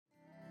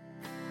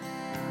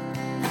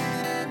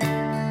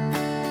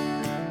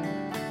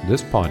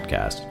This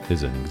podcast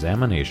is an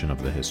examination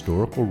of the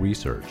historical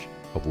research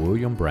of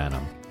William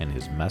Branham and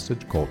his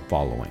message cult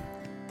following.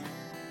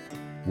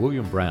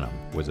 William Branham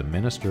was a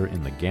minister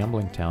in the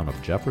gambling town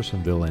of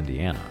Jeffersonville,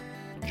 Indiana,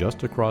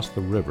 just across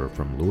the river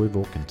from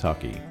Louisville,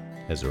 Kentucky,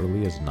 as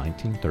early as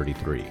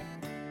 1933.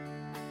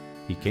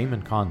 He came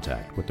in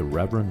contact with the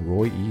Reverend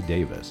Roy E.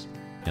 Davis,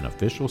 an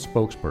official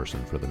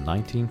spokesperson for the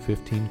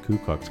 1915 Ku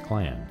Klux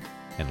Klan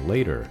and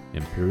later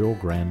Imperial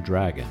Grand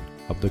Dragon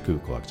of the Ku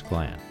Klux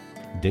Klan.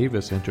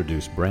 Davis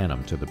introduced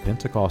Branham to the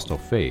Pentecostal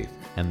faith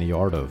and the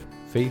art of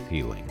faith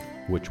healing,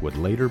 which would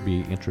later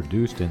be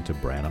introduced into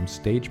Branham's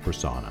stage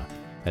persona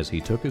as he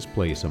took his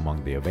place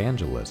among the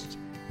evangelists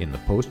in the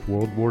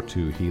post-World War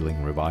II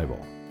healing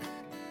revival.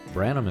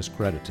 Branham is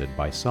credited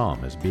by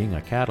some as being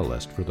a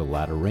catalyst for the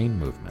Latter Rain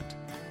movement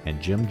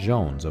and Jim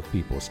Jones of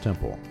People's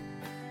Temple.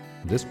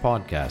 This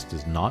podcast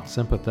is not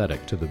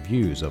sympathetic to the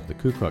views of the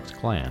Ku Klux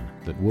Klan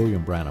that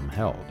William Branham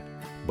held,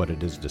 but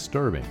it is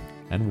disturbing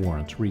and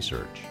warrants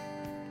research.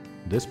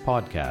 This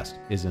podcast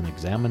is an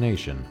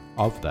examination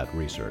of that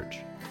research.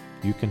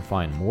 You can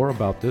find more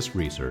about this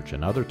research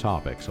and other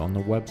topics on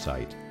the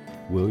website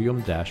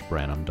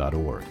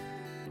william-branham.org.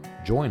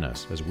 Join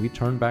us as we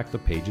turn back the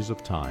pages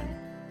of time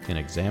and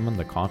examine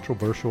the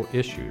controversial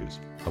issues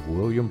of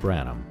William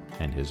Branham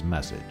and his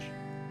message.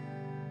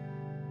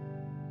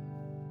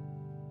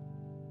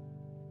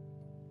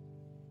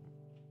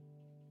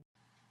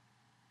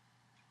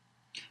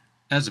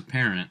 As a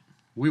parent,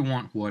 we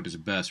want what is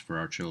best for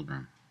our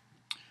children.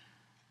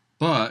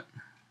 But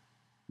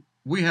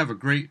we have a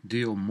great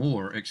deal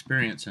more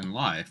experience in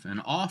life,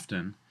 and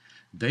often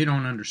they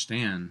don't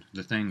understand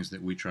the things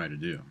that we try to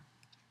do.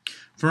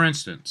 For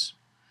instance,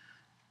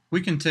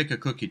 we can take a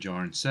cookie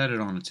jar and set it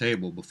on a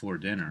table before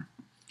dinner,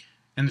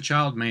 and the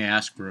child may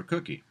ask for a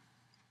cookie,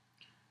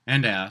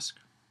 and ask,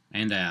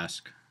 and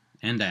ask,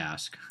 and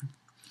ask.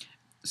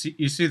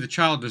 You see, the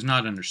child does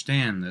not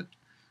understand that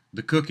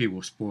the cookie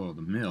will spoil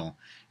the meal,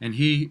 and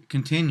he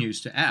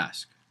continues to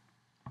ask.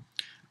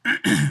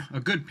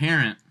 A good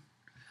parent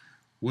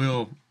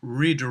will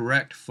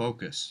redirect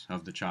focus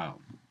of the child.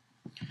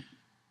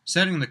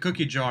 Setting the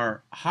cookie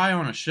jar high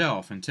on a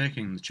shelf and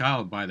taking the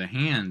child by the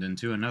hand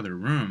into another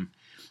room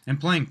and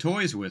playing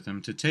toys with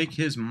him to take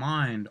his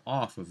mind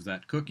off of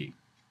that cookie.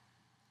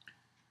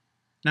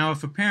 Now,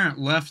 if a parent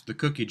left the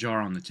cookie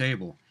jar on the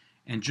table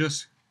and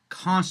just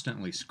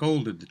constantly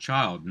scolded the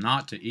child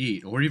not to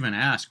eat or even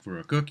ask for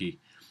a cookie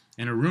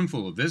in a room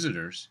full of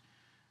visitors,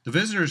 the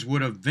visitors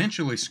would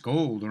eventually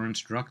scold or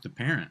instruct the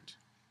parent.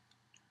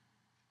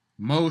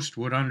 Most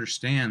would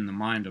understand the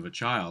mind of a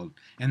child,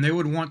 and they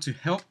would want to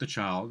help the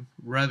child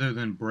rather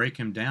than break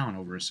him down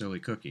over a silly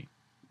cookie.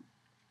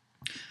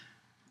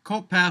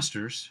 Cult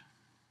pastors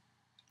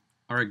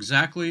are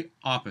exactly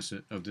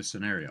opposite of this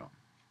scenario.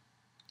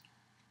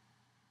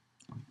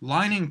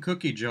 Lining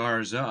cookie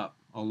jars up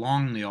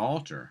along the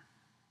altar,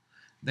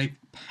 they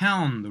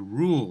pound the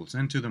rules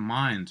into the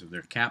minds of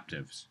their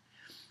captives.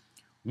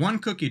 One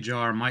cookie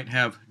jar might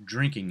have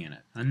drinking in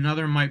it.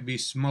 Another might be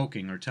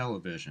smoking or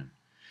television.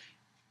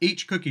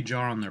 Each cookie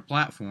jar on their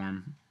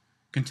platform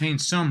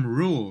contains some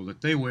rule that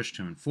they wish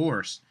to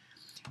enforce,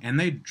 and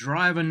they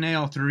drive a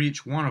nail through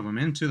each one of them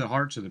into the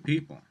hearts of the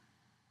people.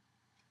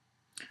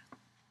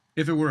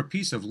 If it were a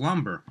piece of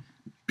lumber,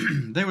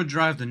 they would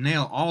drive the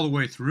nail all the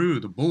way through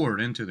the board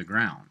into the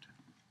ground.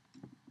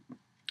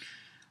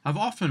 I've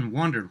often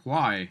wondered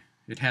why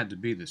it had to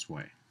be this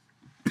way.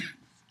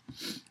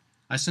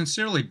 I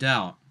sincerely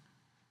doubt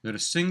that a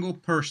single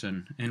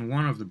person in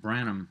one of the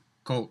Branham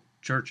cult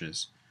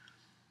churches,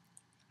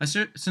 I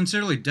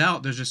sincerely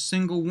doubt there's a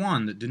single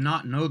one that did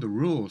not know the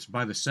rules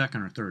by the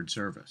second or third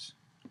service.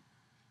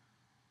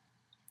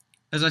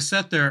 As I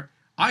sat there,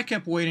 I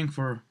kept waiting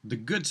for the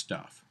good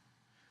stuff,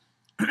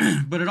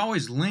 but it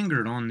always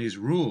lingered on these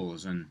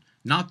rules and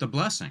not the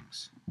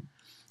blessings.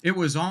 It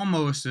was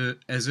almost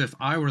as if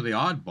I were the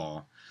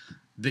oddball,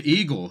 the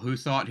eagle who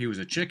thought he was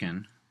a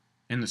chicken,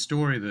 in the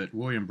story that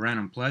William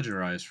Branham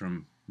plagiarized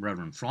from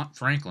Reverend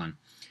Franklin.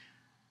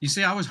 You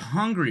see, I was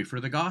hungry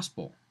for the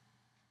gospel.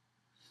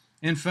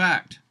 In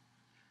fact,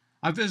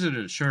 I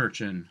visited a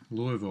church in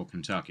Louisville,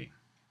 Kentucky,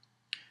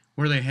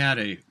 where they had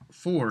a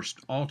forced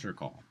altar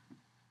call.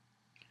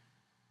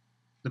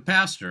 The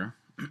pastor,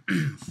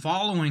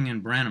 following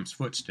in Branham's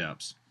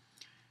footsteps,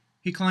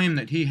 he claimed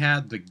that he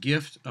had the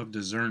gift of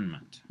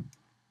discernment.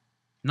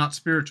 Not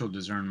spiritual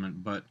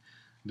discernment, but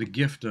the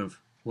gift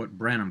of what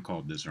Branham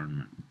called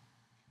discernment.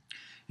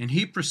 And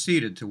he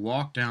proceeded to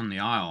walk down the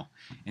aisle,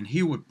 and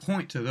he would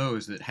point to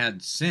those that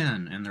had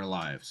sin in their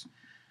lives.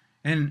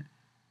 And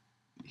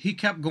he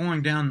kept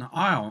going down the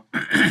aisle,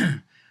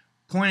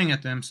 pointing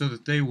at them so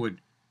that they would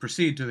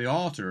proceed to the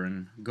altar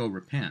and go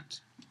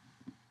repent.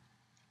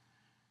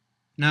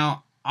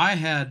 Now, I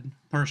had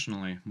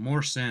personally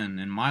more sin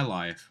in my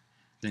life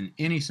than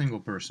any single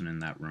person in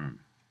that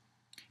room.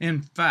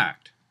 In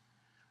fact,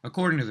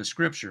 according to the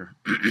scripture,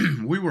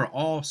 we were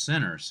all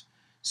sinners,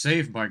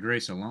 saved by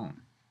grace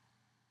alone.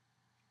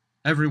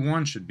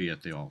 Everyone should be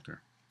at the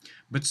altar.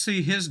 But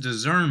see, his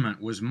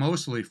discernment was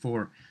mostly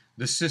for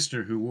the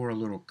sister who wore a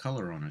little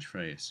color on his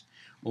face,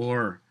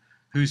 or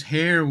whose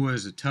hair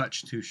was a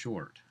touch too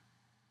short,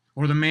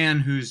 or the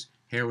man whose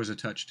hair was a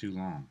touch too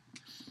long.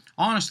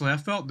 Honestly, I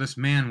felt this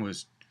man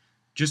was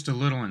just a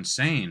little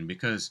insane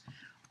because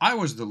I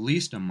was the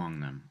least among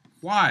them.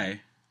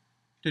 Why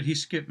did he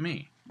skip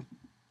me?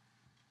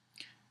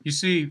 You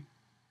see,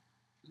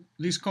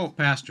 these cult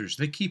pastors,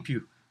 they keep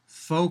you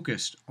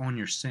focused on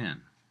your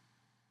sin,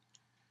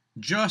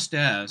 just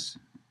as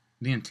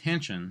the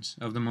intentions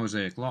of the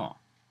Mosaic Law.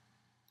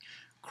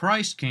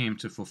 Christ came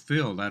to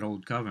fulfill that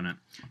old covenant,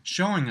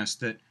 showing us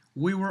that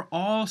we were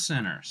all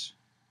sinners.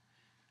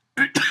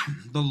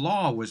 The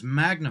law was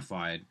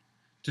magnified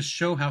to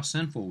show how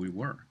sinful we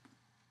were.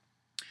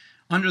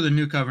 Under the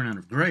new covenant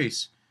of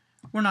grace,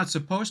 we're not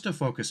supposed to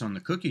focus on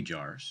the cookie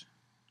jars,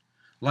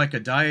 like a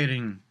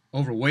dieting,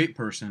 overweight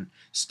person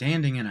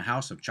standing in a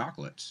house of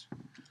chocolates.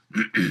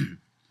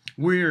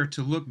 We're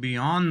to look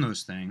beyond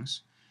those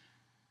things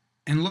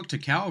and look to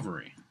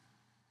Calvary,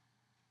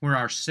 where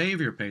our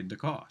Savior paid the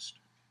cost.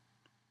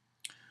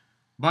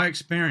 By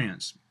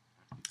experience,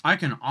 I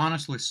can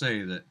honestly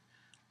say that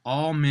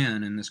all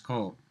men in this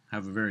cult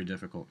have a very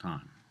difficult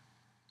time.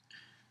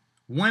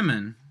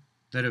 Women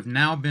that have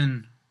now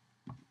been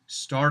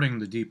starting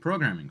the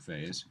deprogramming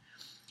phase,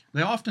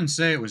 they often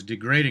say it was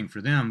degrading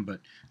for them, but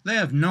they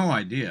have no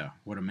idea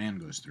what a man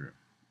goes through.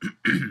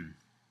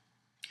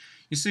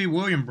 You see,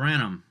 William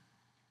Branham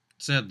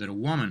said that a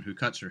woman who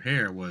cuts her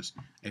hair was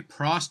a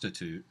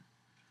prostitute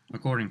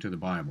according to the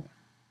Bible.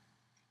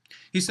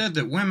 He said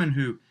that women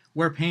who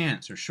wear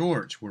pants or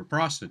shorts were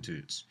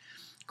prostitutes.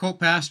 Cult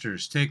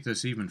pastors take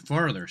this even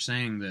further,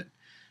 saying that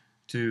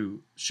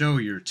to show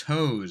your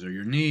toes or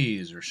your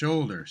knees or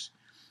shoulders,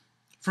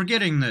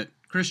 forgetting that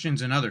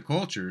Christians in other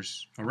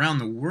cultures around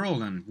the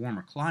world in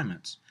warmer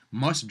climates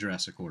must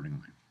dress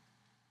accordingly.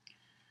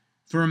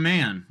 For a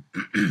man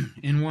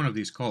in one of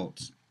these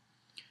cults,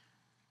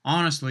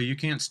 honestly, you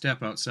can't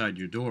step outside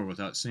your door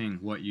without seeing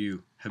what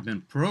you have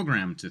been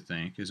programmed to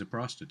think is a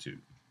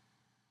prostitute.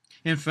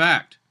 In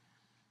fact,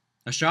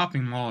 a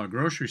shopping mall or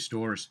grocery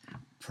store is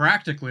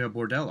practically a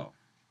bordello.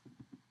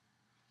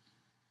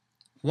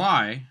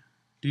 Why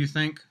do you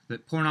think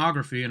that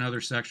pornography and other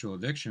sexual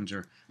addictions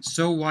are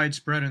so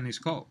widespread in these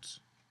cults?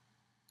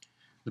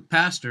 The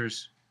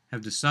pastors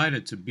have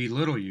decided to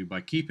belittle you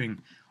by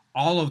keeping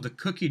all of the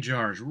cookie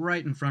jars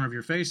right in front of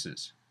your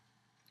faces,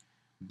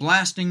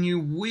 blasting you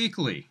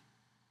weekly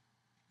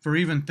for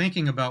even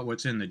thinking about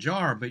what's in the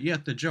jar, but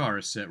yet the jar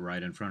is set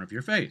right in front of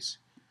your face.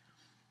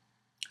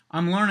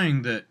 I'm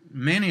learning that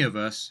many of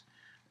us,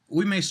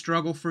 we may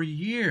struggle for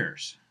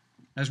years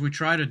as we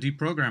try to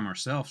deprogram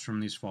ourselves from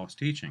these false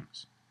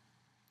teachings.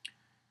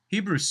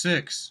 Hebrews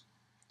 6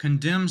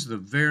 condemns the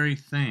very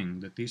thing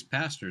that these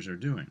pastors are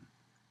doing.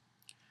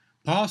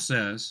 Paul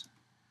says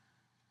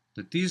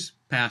that these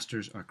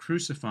pastors are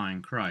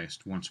crucifying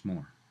Christ once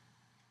more.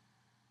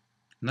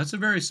 And that's a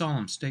very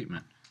solemn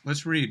statement.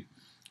 Let's read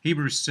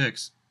Hebrews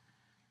 6.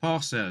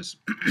 Paul says,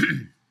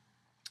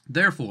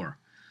 "Therefore,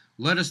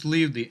 let us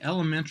leave the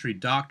elementary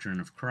doctrine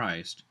of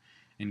Christ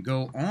and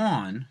go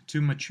on to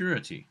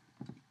maturity,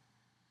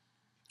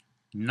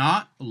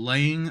 not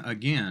laying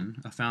again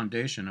a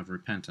foundation of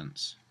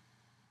repentance."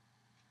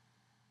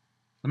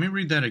 Let me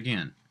read that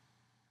again,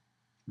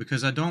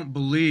 because I don't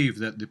believe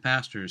that the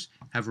pastors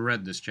have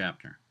read this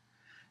chapter.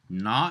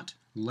 Not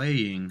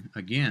laying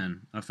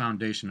again a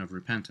foundation of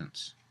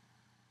repentance.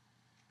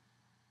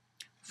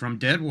 From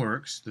dead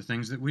works, the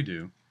things that we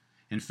do,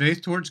 and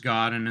faith towards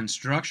God, and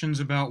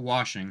instructions about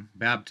washing,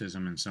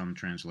 baptism in some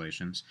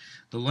translations,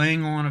 the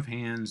laying on of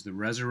hands, the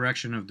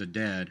resurrection of the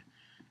dead,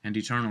 and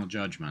eternal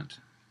judgment.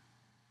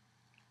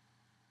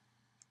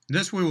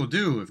 This we will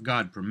do if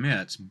God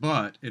permits,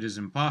 but it is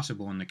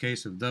impossible in the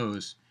case of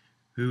those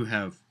who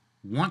have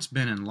once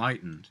been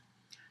enlightened,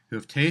 who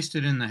have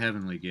tasted in the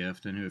heavenly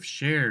gift, and who have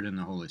shared in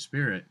the Holy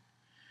Spirit,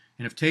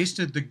 and have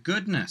tasted the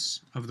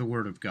goodness of the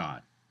Word of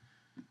God,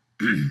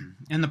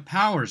 and the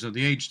powers of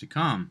the age to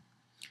come,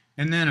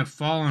 and then have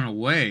fallen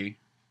away,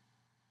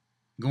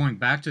 going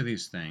back to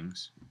these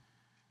things.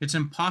 It's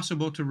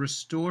impossible to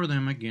restore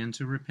them again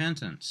to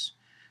repentance,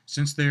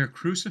 since they are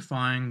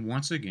crucifying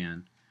once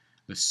again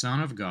the Son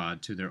of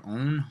God to their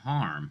own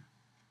harm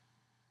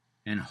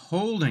and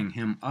holding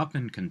him up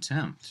in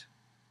contempt.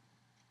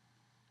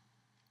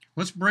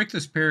 Let's break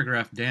this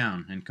paragraph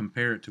down and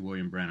compare it to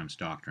William Branham's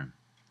doctrine.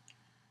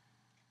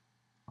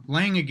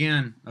 Laying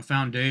again a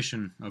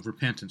foundation of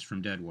repentance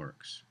from dead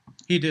works.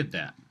 He did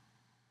that.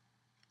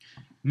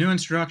 New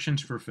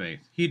instructions for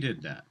faith. He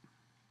did that.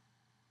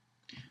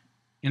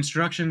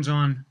 Instructions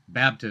on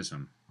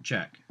baptism.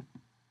 Check.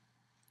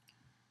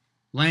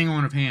 Laying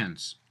on of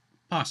hands.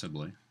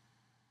 Possibly.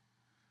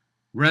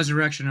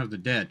 Resurrection of the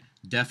dead.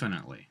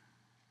 Definitely.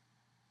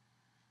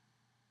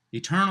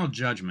 Eternal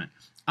judgment.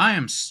 I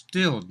am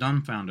still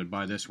dumbfounded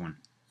by this one.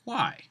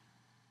 Why?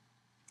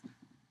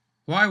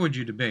 Why would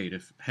you debate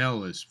if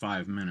hell is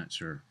 5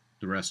 minutes or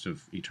the rest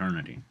of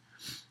eternity?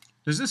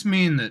 Does this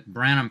mean that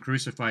Branham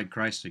crucified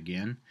Christ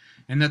again,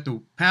 and that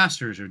the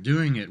pastors are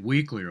doing it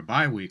weekly or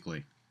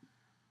bi-weekly?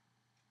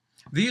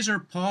 These are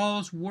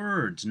Paul's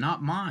words,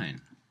 not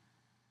mine.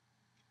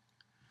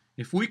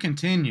 If we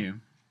continue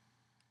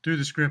through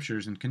the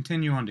scriptures and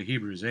continue on to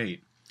Hebrews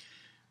 8,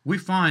 we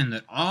find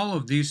that all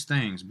of these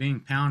things being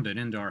pounded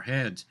into our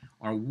heads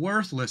are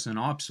worthless and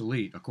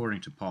obsolete according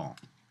to Paul.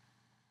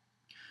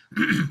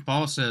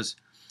 Paul says,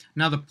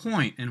 now the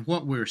point in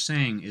what we're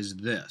saying is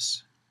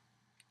this.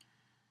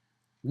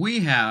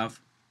 We have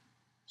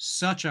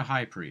such a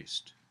high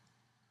priest,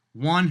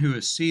 one who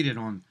is seated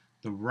on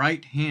the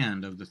right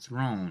hand of the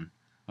throne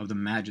of the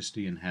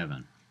majesty in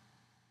heaven,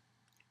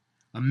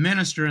 a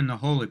minister in the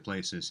holy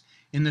places,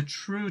 in the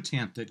true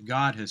tent that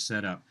God has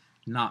set up,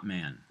 not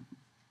man.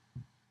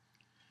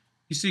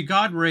 You see,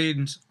 God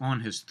reigns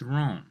on his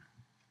throne.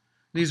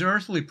 These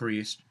earthly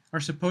priests are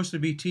supposed to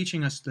be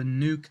teaching us the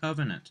new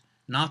covenant,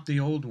 not the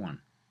old one.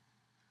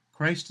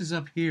 Christ is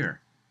up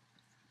here.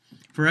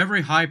 For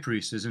every high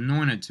priest is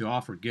anointed to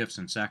offer gifts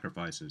and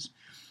sacrifices.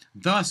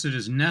 Thus it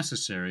is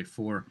necessary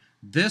for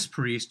this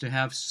priest to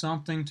have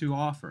something to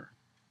offer.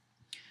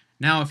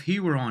 Now, if he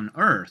were on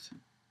earth,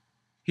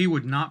 he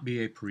would not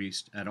be a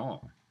priest at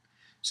all,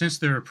 since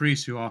there are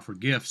priests who offer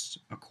gifts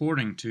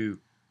according to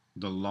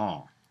the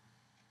law.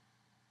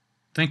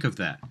 Think of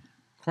that.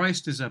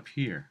 Christ is up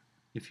here.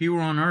 If he were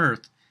on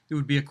earth, it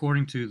would be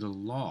according to the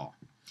law.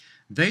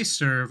 They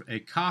serve a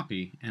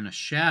copy and a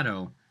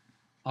shadow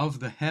of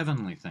the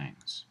heavenly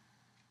things.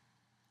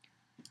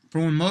 For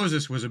when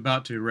Moses was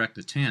about to erect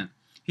the tent,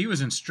 he was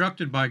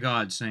instructed by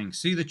God, saying,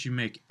 see that you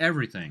make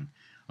everything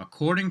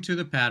according to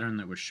the pattern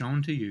that was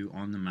shown to you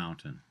on the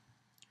mountain.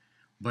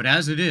 But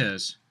as it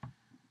is,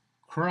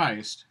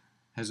 Christ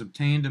has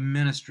obtained a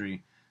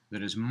ministry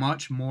that is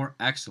much more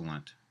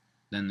excellent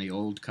than the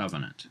old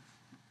covenant.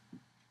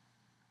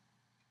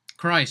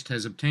 Christ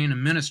has obtained a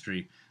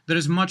ministry that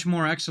is much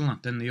more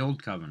excellent than the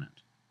old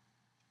covenant.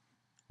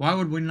 Why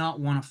would we not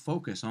want to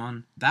focus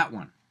on that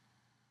one?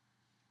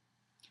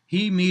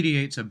 He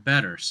mediates a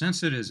better,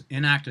 since it is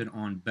enacted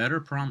on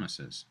better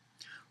promises.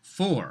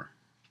 For,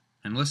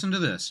 and listen to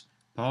this,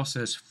 Paul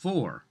says,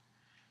 for,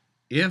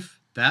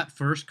 if that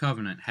first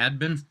covenant had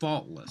been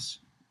faultless,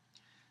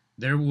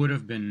 there would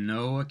have been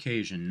no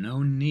occasion,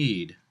 no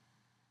need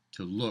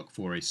to look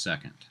for a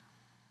second.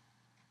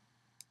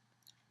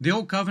 The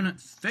old covenant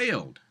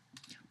failed.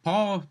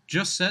 Paul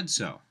just said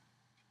so.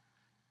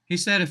 He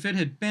said if it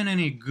had been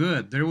any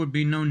good, there would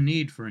be no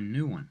need for a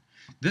new one.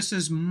 This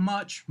is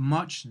much,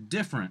 much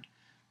different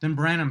than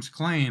Branham's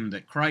claim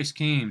that Christ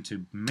came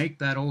to make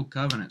that old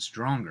covenant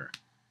stronger.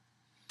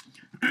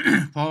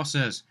 Paul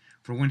says,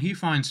 for when he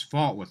finds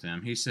fault with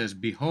them, he says,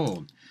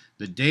 behold,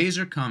 the days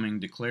are coming,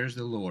 declares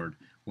the Lord,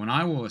 when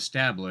I will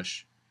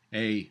establish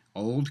a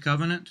old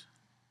covenant?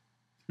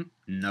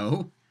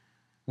 No,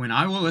 when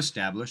I will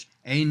establish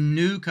a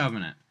new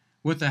covenant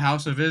with the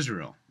house of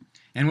Israel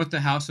and with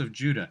the house of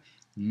Judah,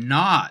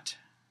 not,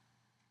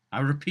 I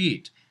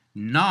repeat,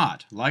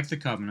 not like the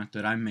covenant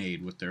that I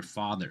made with their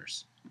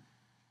fathers.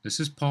 This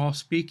is Paul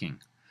speaking.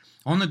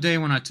 On the day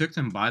when I took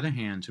them by the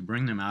hand to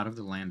bring them out of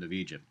the land of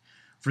Egypt,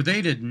 for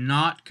they did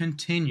not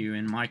continue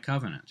in my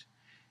covenant,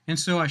 and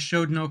so I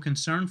showed no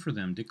concern for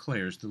them,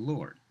 declares the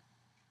Lord.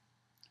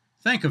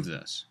 Think of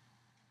this.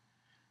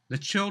 The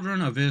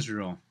children of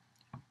Israel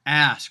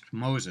asked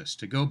Moses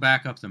to go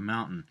back up the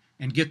mountain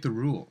and get the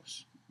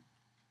rules.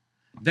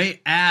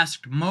 They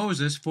asked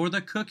Moses for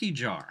the cookie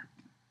jar.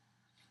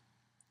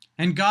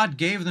 And God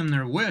gave them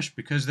their wish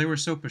because they were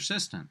so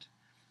persistent.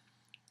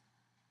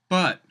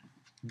 But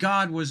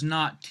God was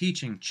not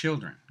teaching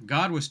children.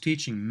 God was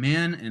teaching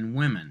men and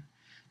women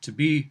to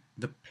be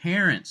the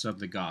parents of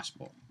the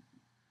gospel.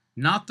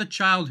 Not the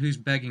child who's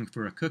begging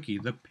for a cookie,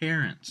 the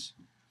parents.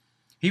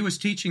 He was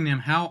teaching them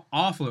how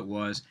awful it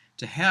was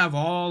to have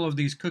all of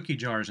these cookie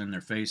jars in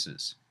their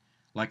faces,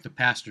 like the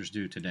pastors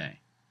do today.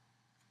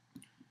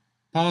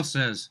 Paul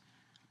says,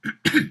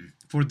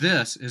 for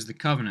this is the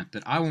covenant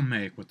that I will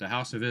make with the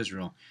house of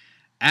Israel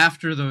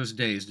after those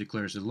days,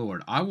 declares the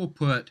Lord. I will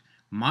put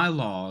my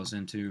laws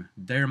into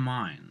their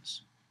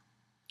minds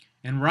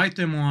and write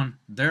them on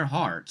their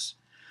hearts,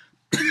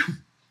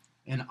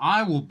 and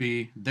I will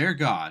be their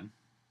God,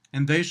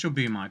 and they shall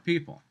be my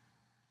people.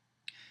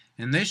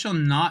 And they shall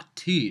not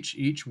teach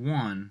each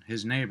one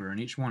his neighbor and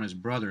each one his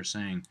brother,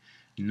 saying,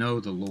 know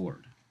the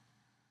Lord.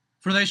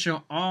 For they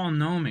shall all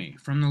know me,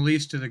 from the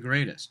least to the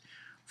greatest.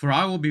 For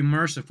I will be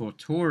merciful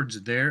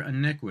towards their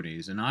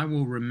iniquities, and I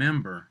will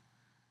remember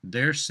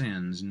their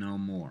sins no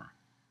more.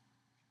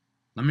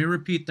 Let me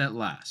repeat that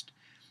last.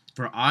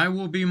 For I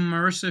will be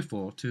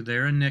merciful to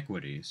their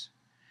iniquities,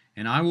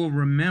 and I will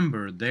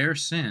remember their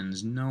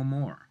sins no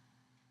more.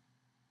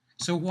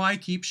 So why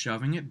keep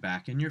shoving it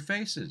back in your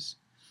faces?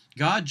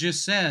 God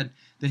just said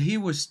that he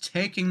was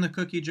taking the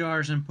cookie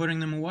jars and putting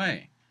them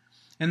away.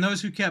 And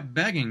those who kept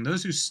begging,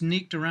 those who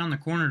sneaked around the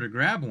corner to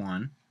grab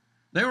one,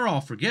 they were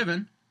all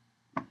forgiven.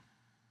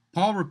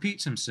 Paul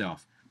repeats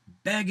himself,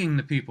 begging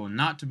the people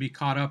not to be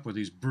caught up with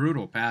these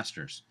brutal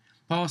pastors.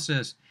 Paul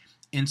says,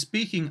 in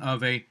speaking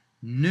of a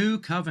new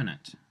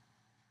covenant,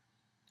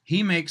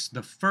 he makes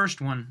the first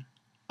one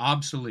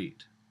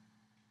obsolete.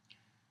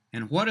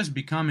 And what is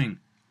becoming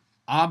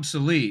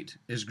obsolete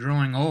is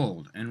growing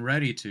old and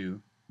ready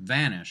to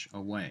vanish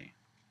away.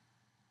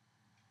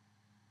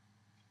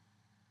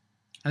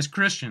 As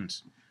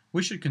Christians,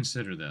 we should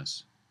consider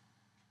this.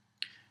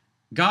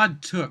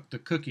 God took the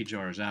cookie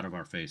jars out of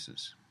our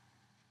faces.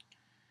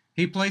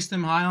 He placed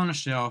them high on a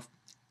shelf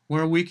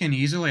where we can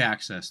easily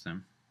access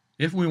them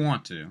if we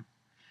want to.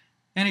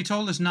 And He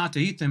told us not to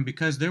eat them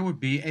because there would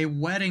be a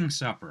wedding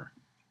supper.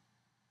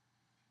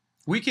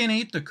 We can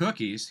eat the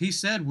cookies. He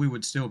said we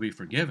would still be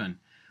forgiven.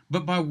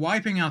 But by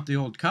wiping out the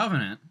old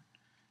covenant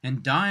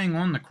and dying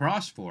on the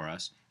cross for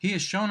us, He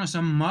has shown us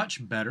a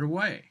much better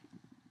way.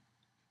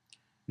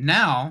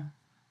 Now,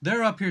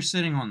 they're up here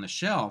sitting on the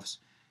shelves,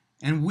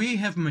 and we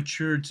have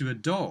matured to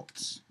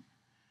adults.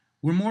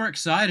 We're more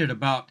excited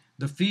about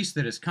the feast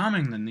that is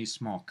coming than these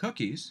small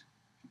cookies.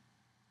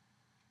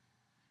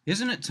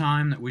 Isn't it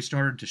time that we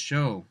started to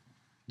show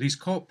these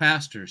cult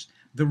pastors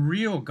the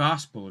real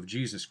gospel of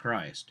Jesus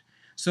Christ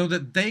so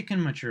that they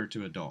can mature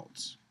to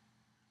adults?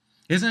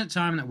 Isn't it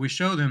time that we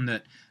show them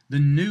that the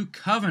new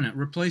covenant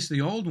replaced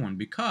the old one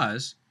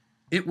because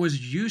it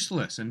was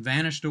useless and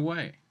vanished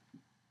away?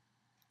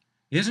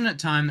 Isn't it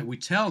time that we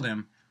tell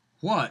them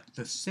what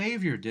the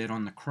Savior did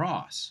on the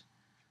cross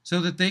so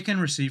that they can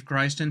receive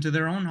Christ into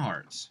their own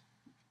hearts?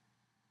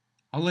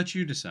 I'll let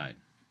you decide.